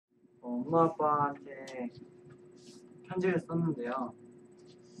엄마 아빠한테 편지를 썼는데요.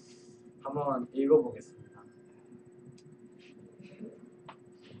 한번 읽어보겠습니다.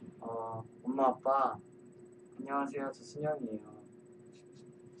 엄마 아빠 안녕하세요. 저 순영이에요.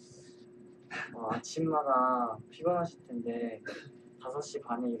 아침마다 피곤하실 텐데 5시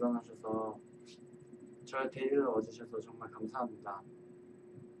반에 일어나셔서 저를 데리러 와주셔서 정말 감사합니다.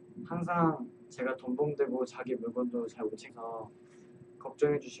 항상 제가 돈 봉되고 자기 물건도 잘 못 챙겨서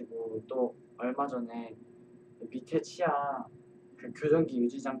걱정해주시고, 또 얼마 전에 밑에 치아 그 교정기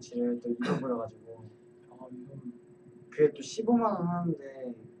유지 장치를 또 잃어버려가지고 그게 또 15만 원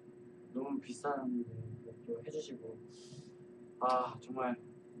하는데 너무 비싼데 또 해주시고, 정말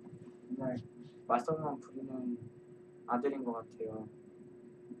말썽만 부리는 아들인 것 같아요.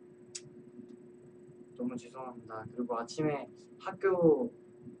 너무 죄송합니다. 그리고 아침에 학교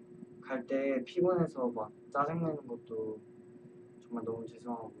갈 때 피곤해서 막 짜증내는 것도 정말 너무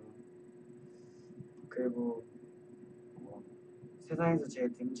죄송하고, 그리고 세상에서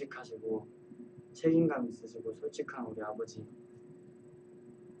제일 듬직하시고 책임감 있으시고 솔직한 우리 아버지,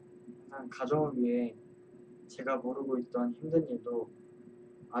 항상 가정을 위해 제가 모르고 있던 힘든 일도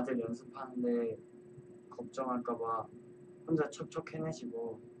아들 연습하는데 걱정할까봐 혼자 척척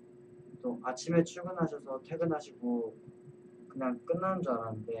해내시고, 또 아침에 출근하셔서 퇴근하시고 그냥 끝나는 줄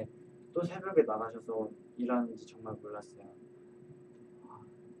알았는데 또 새벽에 나가셔서 일하는지 정말 몰랐어요.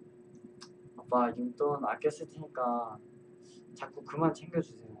 아빠 용돈 아껴 쓸 테니까 자꾸 그만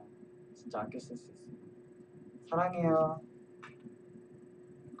챙겨주세요. 진짜 아껴 쓸 수 있어요. 사랑해요.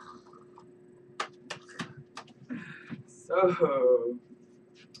 So,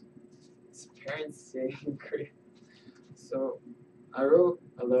 it's Parents' Day in Korea. So, I wrote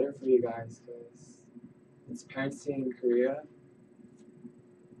a letter for you guys because it's Parents' Day in Korea.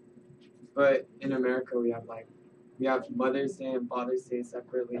 But in America, we have Mother's Day and Father's Day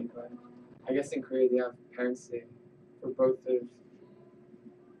separately. But I guess in Korea, they have Parents' Day for both of you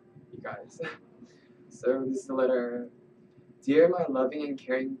guys. So, this is the letter. Dear my loving and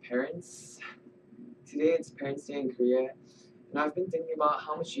caring parents, today it's Parents' Day in Korea, and I've been thinking about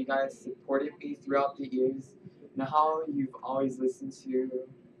how much you guys supported me throughout the years and how you've always listened to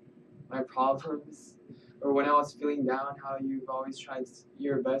my problems, or when I was feeling down, how you've always tried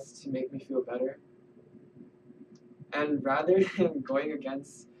your best to make me feel better. And rather than going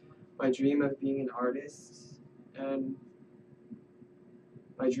against my dream of being an artist and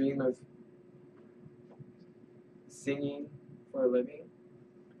my dream of singing for a living,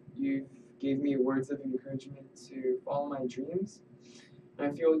 you gave me words of encouragement to follow my dreams.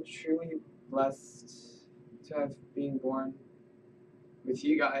 And I feel truly blessed to have been born with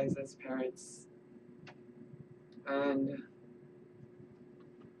you guys as parents. And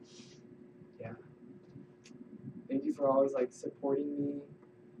yeah, thank you for always supporting me.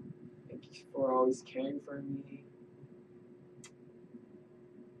 Thank you for always caring for me.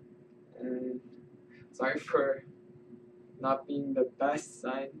 And sorry for not being the best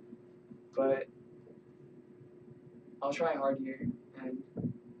son, but I'll try hard here and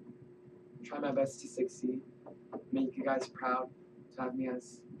try my best to succeed, make you guys proud to have me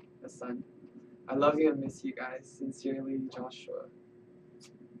as a son. I love you and miss you guys. Sincerely, Joshua.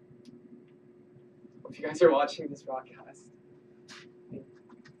 Hope you guys are watching this broadcast.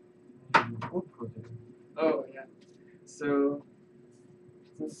 Oh yeah. So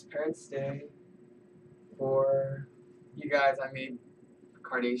since it's Parents' Day, for you guys I made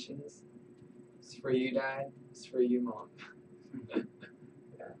carnations. It's for you, Dad. It's for you, Mom.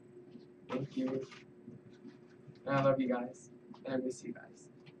 Yeah. Thank you. And I love you guys. And I miss you guys.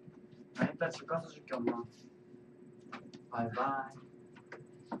 나 이따 집 가서 줄게, 엄마. 바이바이.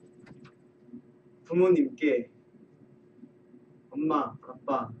 부모님께 엄마,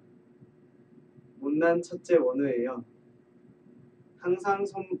 아빠, 못난 첫째 원우예요. 항상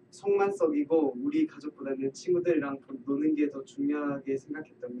속만 썩이고 우리 가족보다는 친구들이랑 노는 게 더 중요하게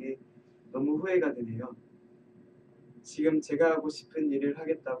생각했던 게 너무 후회가 되네요. 지금 제가 하고 싶은 일을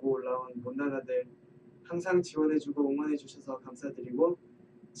하겠다고 올라온 못난 아들, 항상 지원해주고 응원해주셔서 감사드리고,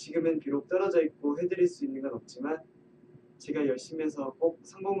 지금은 비록 떨어져 있고 해드릴 수 있는 건 없지만 제가 열심히 해서 꼭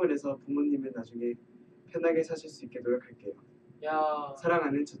성공을 해서 부모님은 나중에 편하게 사실 수 있게 노력할게요. 야,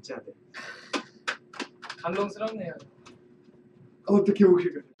 사랑하는 첫째 아들. 감동스럽네요. 어떻게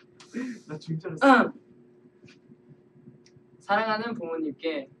오길. 나 중절했어. 사랑하는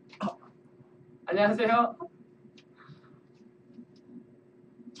부모님께 안녕하세요.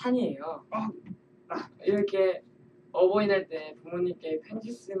 찬이에요. 이렇게 어버이날 때 부모님께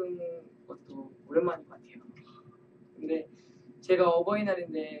편지 쓰는 것도 오랜만인 것 같아요. 근데 제가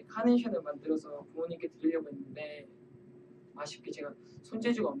어버이날인데 카네이션을 만들어서 부모님께 드리려고 했는데 아쉽게 제가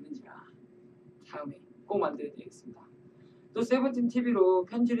손재주가 없는지라 다음에 꼭 만들어드리겠습니다. 또 세븐틴 TV로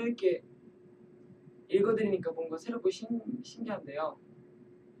편지를 이렇게 읽어드리니까 뭔가 새롭고 신기한데요.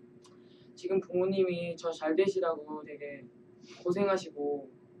 지금 부모님이 저 잘 되시라고 되게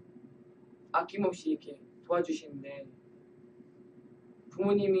고생하시고 아낌없이 이렇게 도와주시는데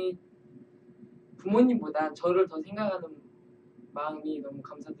부모님보다 저를 더 생각하는 마음이 너무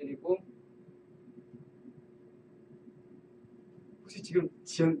감사드리고 혹시 지금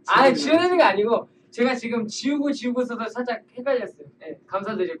지연되는 지우는 게 아니고 제가 지금 지우고 있어서 살짝 헷갈렸어요. 네,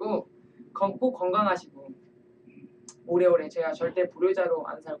 감사드리고 꼭 건강하시고 오래오래 제가 절대 불효자로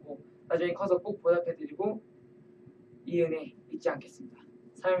안 살고 나중에 커서 꼭 보답해드리고 이 은혜 잊지 않겠습니다.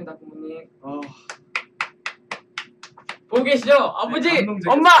 사랑합니다 부모님. 보고 계시죠? 아버지,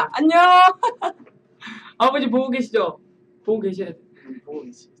 감동적이었어요. 엄마 안녕. 아버지 보고 계시죠? 보고 계셔야 돼. 보고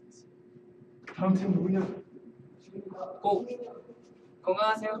계시겠지. 다음 팀 누구냐? 꼭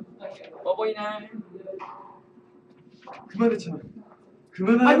건강하세요. 어버이날. 그만해 쳐.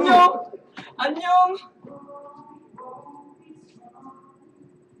 그만하요. 안녕.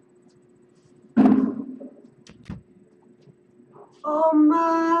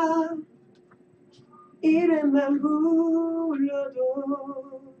 엄마 이름만 불러도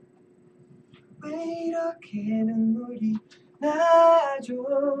왜 이렇게 눈물이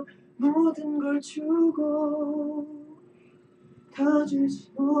나죠. 모든 걸 주고 더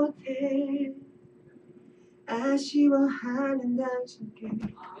주지 못해 아쉬워하는 당신께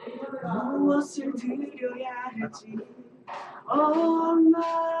무엇을 드려야 할지 엄마.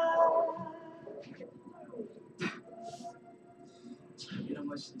 참 이런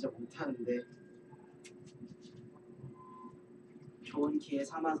거 진짜 못하는데 좋은 기회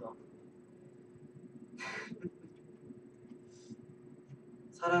삼아서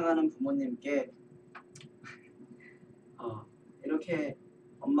사랑하는 부모님께 이렇게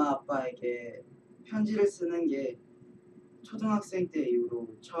엄마 아빠에게 편지를 쓰는 게 초등학생 때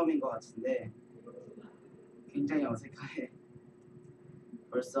이후로 처음인 것 같은데 굉장히 어색해.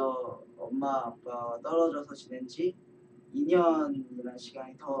 벌써 엄마 아빠와 떨어져서 지낸 지 2년이라는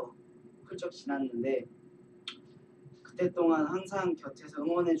시간이 더 훌쩍 지났는데 그때 동안 항상 곁에서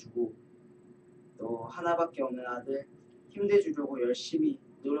응원해주고 또 하나밖에 없는 아들 힘내주려고 열심히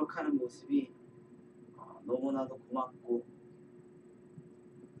노력하는 모습이 너무나도 고맙고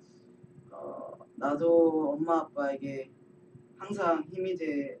나도 엄마 아빠에게 항상 힘이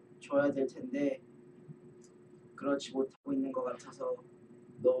돼줘야 될 텐데 그렇지 못하고 있는 것 같아서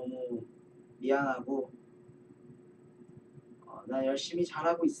너무 미안하고 나 열심히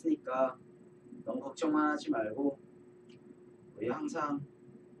잘하고 있으니까 너무 걱정만 하지 말고 우리 항상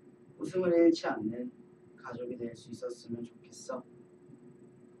웃음을 잃지 않는 가족이 될 수 있었으면 좋겠어.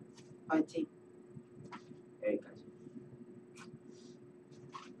 파이팅. 여기까지.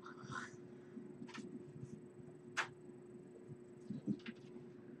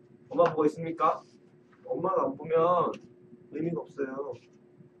 엄마 보고 있습니까? 엄마가 안 보면 의미가 없어요.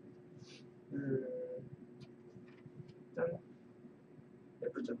 짠.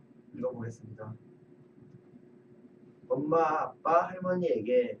 예쁘죠? 읽어보겠습니다. 엄마, 아빠,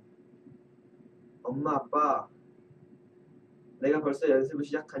 할머니에게 엄마, 아빠, 내가 벌써 연습을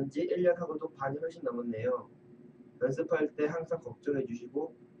시작한 지 1년하고도 반이 훨씬 넘었네요. 연습할 때 항상 걱정해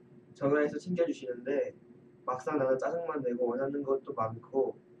주시고 전화해서 챙겨주시는데 막상 나는 짜증만 내고 원하는 것도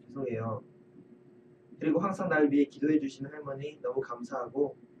많고 죄송해요. 그리고 항상 날 위해 기도해 주시는 할머니 너무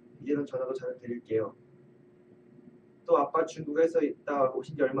감사하고 이제는 전화도 자주 드릴게요. 또 아빠 중국에서 있다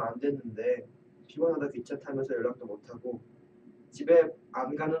오신 지 얼마 안 됐는데 피곤하다 귀찮다면서 연락도 못하고 집에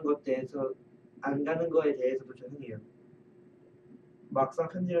안 가는 거에 대해서도 죄송해요. 막상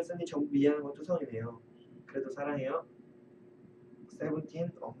편지를 쓰니 전부 미안한 것도 성이네요. 그래도 사랑해요.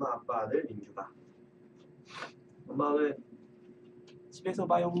 세븐틴 엄마 아빠 아들 민규가. 엄마 오늘 집에서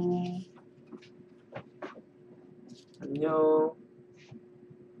봐요. 안녕.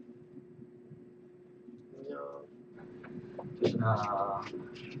 안녕. 就是呢，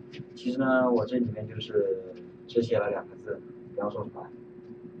其实呢，我这里面就是只写了2个字，不要说出来。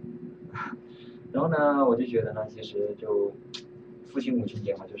然后呢，我就觉得呢，其实就父亲母亲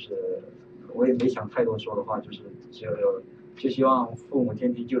节嘛，就是我也没想太多说的话，就是就希望父母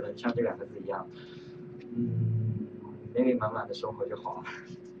天天就能像这2个字一样，美美满满的生活就好了。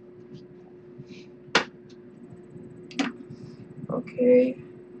Okay,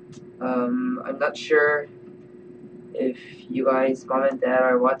 I'm not sure if you guys, mom and dad,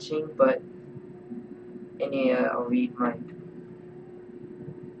 are watching, but anyway, I'll read my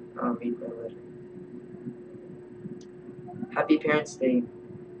letter. Happy Parents' Day.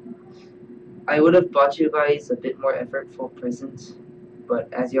 I would have bought you guys a bit more effortful present, but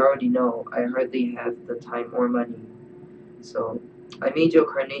as you already know, I hardly have the time or money. So I made you a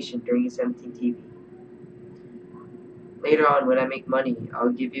carnation during 17 TV. Later on, when I make money,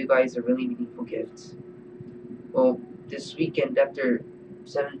 I'll give you guys a really meaningful gift. Well, this weekend after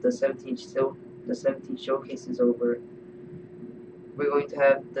the 17th showcase is over, we're going to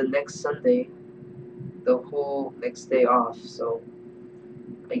have the next Sunday, the whole next day off. So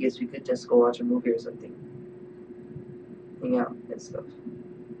I guess we could just go watch a movie or something, hang out and stuff.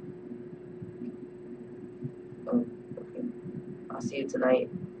 Oh, okay. I'll see you tonight.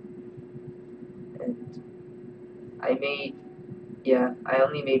 And I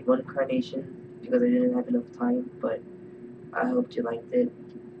only made one carnation because I didn't have enough time, but I hoped you liked it.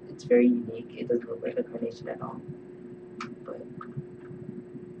 It's very unique. It doesn't look like a carnation at all, but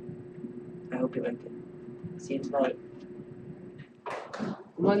I hope you liked it. See you tonight.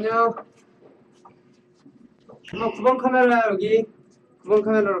 안녕. 엄마 9번 카메라 여기. 9번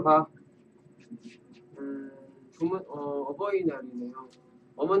카메라로 봐. 어버이날이네요.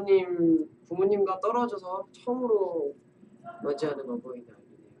 부모님과 떨어져서 처음으로 맞이하는 어버이날이네요.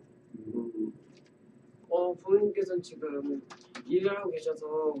 부모님께서는 지금 일을 하고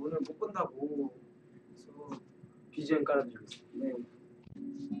계셔서 오늘 못 본다고. 그래서 BGM 깔아드리겠습니다. 네.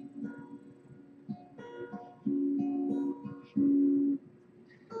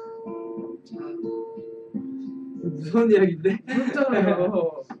 자, 무서운 이야기인데?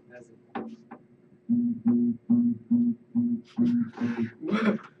 무섭잖아요.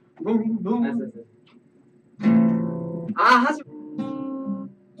 하지.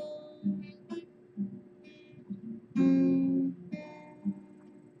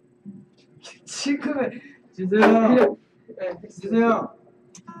 지금에 주세요. 주세요.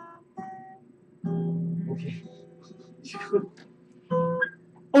 오케이.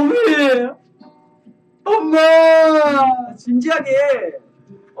 엄마! 진지하게!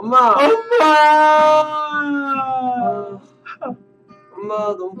 엄마! 엄마!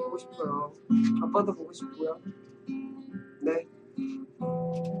 엄마 너무 보고 싶어요. 아빠도 보고 싶고요. 네.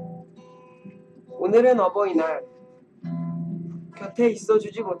 오늘은 어버이날. 곁에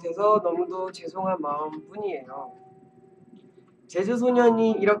있어주지 못해서 너무도 죄송한 마음뿐이에요.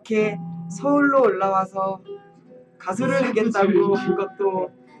 제주소년이 이렇게 서울로 올라와서 가수를 하겠다고 한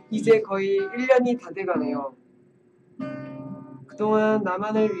것도 이제 거의 1년이 다 돼가네요. 그동안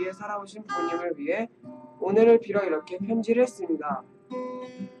나만을 위해 살아오신 부모님을 위해 오늘을 빌어 이렇게 편지를 했습니다.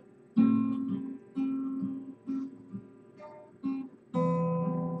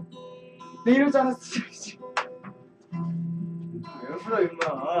 내 이럴 줄 알았어. 왜 울어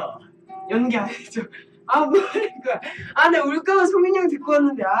임마. 연기 아니죠. 뭐랄까. 내 울까봐 성민이 형 데리고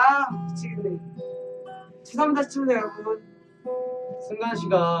왔는데 미치겠네. 죄송합니다 시청자 여러분. 승관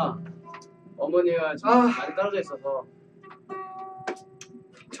씨가 어머니와 좀 많이 떨어져 있어서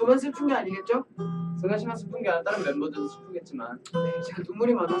저만 슬픈 게 아니겠죠? 승관 씨만 슬픈 게 아니라 다른 멤버들도 슬프겠지만 네, 제가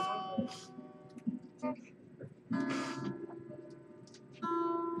눈물이 많아서.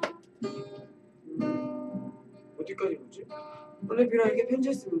 어디까지 보지? 오늘 비라에게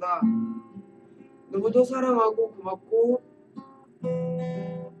편지했습니다. 너무도 사랑하고 고맙고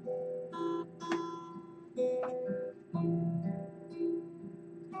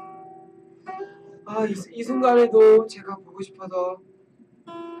이 순간에도 제가 보고 싶어서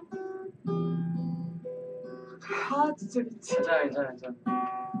진짜 미치. 괜찮아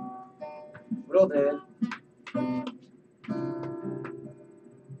울어도 돼.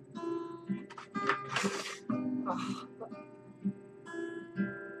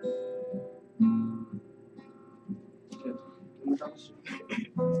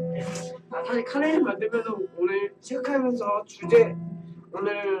 사실 카네를 만들면서 오늘 시작하면서 주제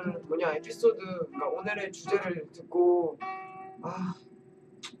오늘 에피소드 그러니까 오늘의 주제를 듣고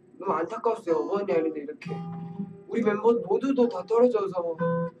너무 안타까웠어요. 어버이날인데 이렇게 우리 멤버 모두도 다 떨어져서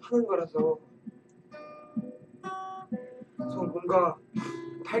하는 거라서 그래서 뭔가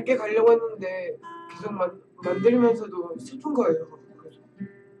밝게 가려고 했는데 계속 만들면서도 슬픈 거예요. 그래서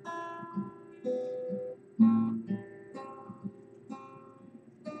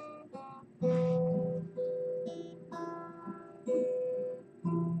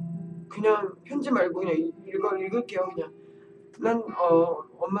그냥 편지 말고 그냥 읽을게요. 그냥 난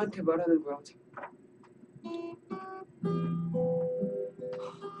엄마한테 말하는 거야.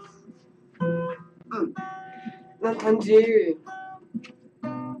 난 단지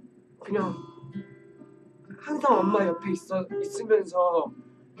그냥 항상 엄마 옆에 있으면서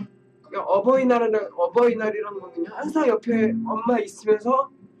그냥 어버이날이란 건 그냥 항상 옆에 엄마 있으면서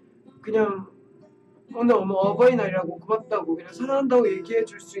그냥 오늘 엄마 어버이날이라고 고맙다고 그냥 사랑한다고 얘기해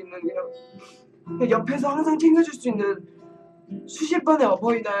줄 수 있는 그냥 옆에서 항상 챙겨줄 수 있는 수십 번의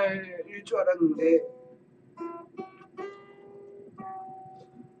어버이날일 줄 알았는데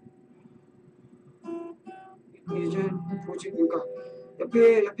이제 뭐지 그러니까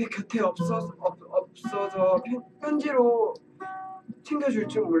옆에 곁에 없어서 편지로 챙겨줄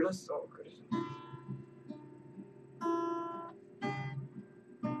줄 몰랐어. 그래서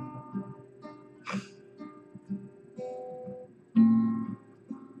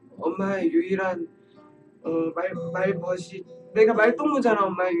엄마의 유일한 말벗이 내가 말동무잖아.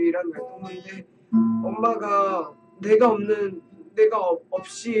 엄마의 유일한 말동무인데 엄마가 내가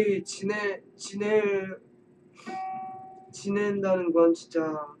없이 지낸다는 건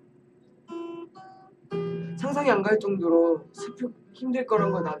진짜 상상이 안 갈 정도로 힘들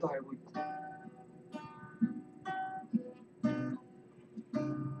거란 걸 나도 알고 있고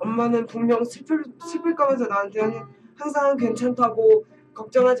엄마는 분명 슬플 거면서 나한테 항상 괜찮다고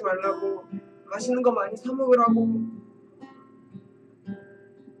걱정하지 말라고 맛있는 거 많이 사 먹으라고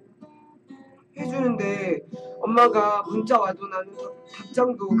해주는데 엄마가 문자 와도 나는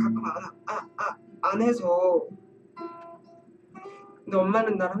답장도 가끔 안 해서 근데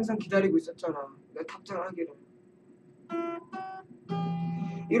엄마는 날 항상 기다리고 있었잖아. 내가 답장을 하기를.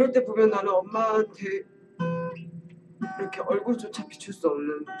 이럴 때 보면 나는 엄마한테 이렇게 얼굴조차 비출 수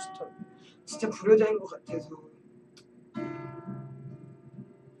없는 진짜 불효자인 것 같아서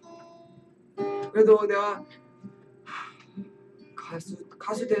그래도 내가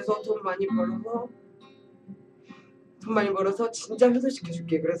가수 돼서 돈 많이 벌어서 진짜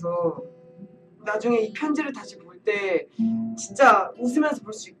효도시켜줄게. 그래서 나중에 이 편지를 다시 볼 때 진짜 웃으면서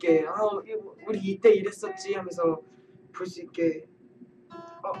볼 수 있게 우리 이때 이랬었지 하면서 볼 수 있게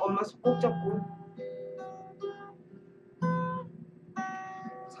엄마 손 꼭 잡고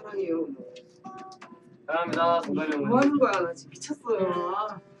사랑해요. 사랑합니다. 정관이 뭐 하는 거야? 나 지금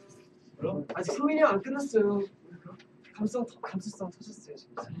미쳤어요. 그럼? 아직 성민이 형 안 끝났어요. 감수성 터졌어요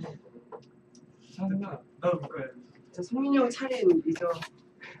지금. 나도 볼 거야. 자, 성민이 형 차례 잊어.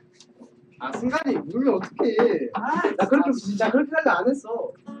 아 승관이 울면 어떡해. 나 그렇게 진짜 그렇게 할래 안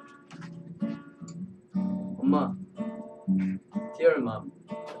했어. 엄마, dear mom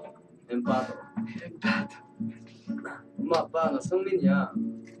and father. 엄마 아빠 나 성민이야.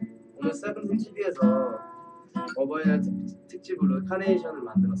 오늘 세븐틴 TV에서 어버이날 특집으로 카네이션을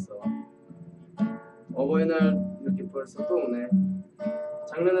만들었어. 어버이날 이렇게 벌써 또 오네.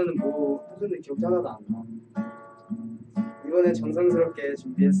 작년에는 뭐 해줬는데 기억이 하나도 안 나. 이번에 정성스럽게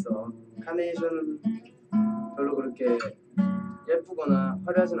준비했어. 카네이션은 별로 그렇게 예쁘거나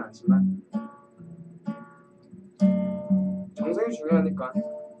화려하진 않지만 정성이 중요하니까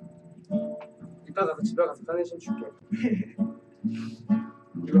이따 가서 집에 가서 카네이션 줄게.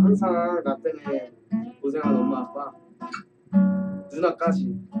 그리고 항상 나 때문에 고생한 엄마 아빠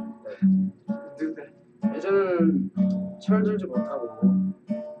누나까지. 네. 예전에는 철들지 못하고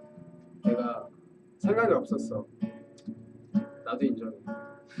내가 생각이 없었어. 나도 인정해.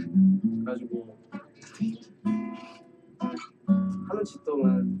 그래가지고 하는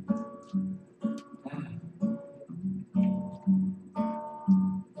짓동은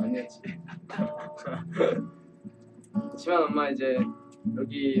많이 했지. 그렇지만 엄마 이제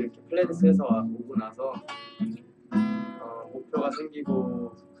여기 이렇게 플레이리스트에서 오고 나서 목표가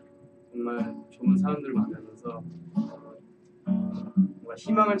생기고 정말 좋은 사람들 만나면서 뭔가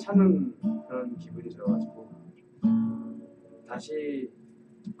희망을 찾는 그런 기분이 들어가지고 다시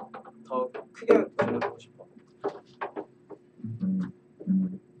더 크게 도전해보고 싶어.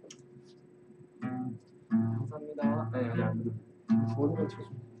 감사합니다. 네, 아니. 모르는 거 쳐줘.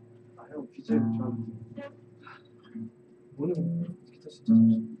 아, 형 BJ 좋아하는데. 모르는 거 기타 진짜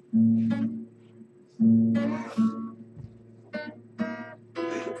잘해.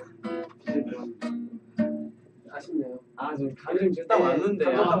 BJ 좋아하는데. 아쉽네요. 아, 저 감정 지금 딱 왔는데.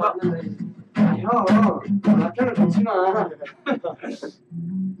 딱 왔는데. 형, 나 편을 놓지 마.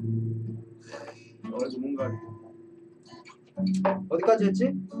 그래도 뭔가 어디까지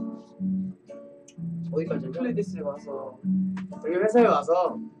했지? 어디까지 했냐? 플레이리스트에 와서 여기 회사에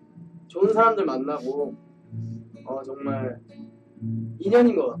와서 좋은 사람들 만나고 정말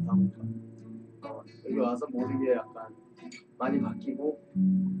인연인 것 같아. 여기 와서 모든 게 약간 많이 바뀌고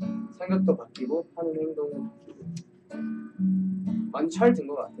생각도 바뀌고 하는 행동도 바뀌고 많이 철든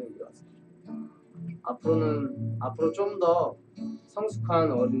것 같아. 여기 와서 앞으로 좀 더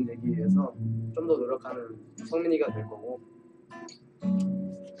성숙한 어른 되기 위해서 좀 더 노력하는 성민이가 될 거고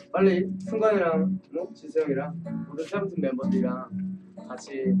빨리 승관이랑 지수형이랑 모든 세븐틴 멤버들이랑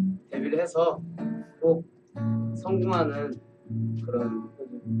같이 데뷔를 해서 꼭 성공하는 그런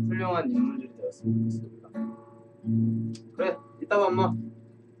훌륭한 인물들이 되었으면 좋겠습니다. 그래, 이따 봐 엄마.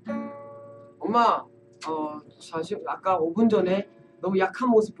 엄마 사실 아까 5분 전에 너무 약한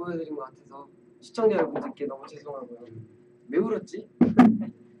모습 보여드린 것 같아서 시청자 여러분들께 너무 죄송하고요. 왜 울었지?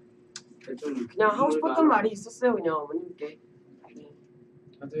 좀 그냥 하고 싶었던 말이 있었어요. 그냥 어머님께. 네.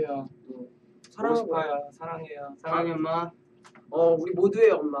 저도요. 사랑하고 싶어요. 사랑해요. 사랑해 엄마. 우리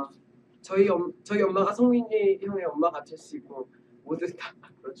모두의 엄마. 저희 엄마가 성민이 형의 엄마가 될 수 있고 모두 다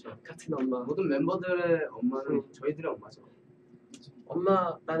그렇죠. 같은 엄마. 모든 멤버들의 엄마는 저희들의 엄마죠.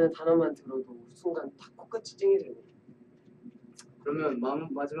 엄마라는 단어만 들어도 순간 다 코끝이 찡해지네. 그러면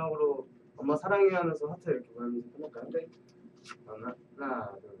마지막으로 엄마 사랑해 하면서 하트 이렇게 보내면서 끝낼까요? 네.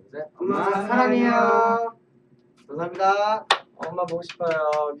 하나, 둘, 셋. 엄마 사랑해요. 감사합니다. 엄마 보고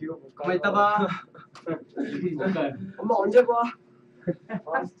싶어요. 미국 못 가요. 엄마 이따 봐. 못 가요. 엄마 언제 봐?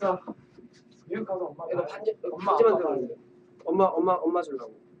 아 진짜 미국 가서 엄마 이거 봐요. 반지만 들었는데. 엄마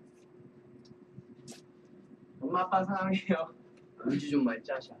주려고. 엄마 아빠 사랑해요. 울지 좀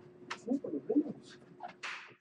말자샤. 생각보다 맨날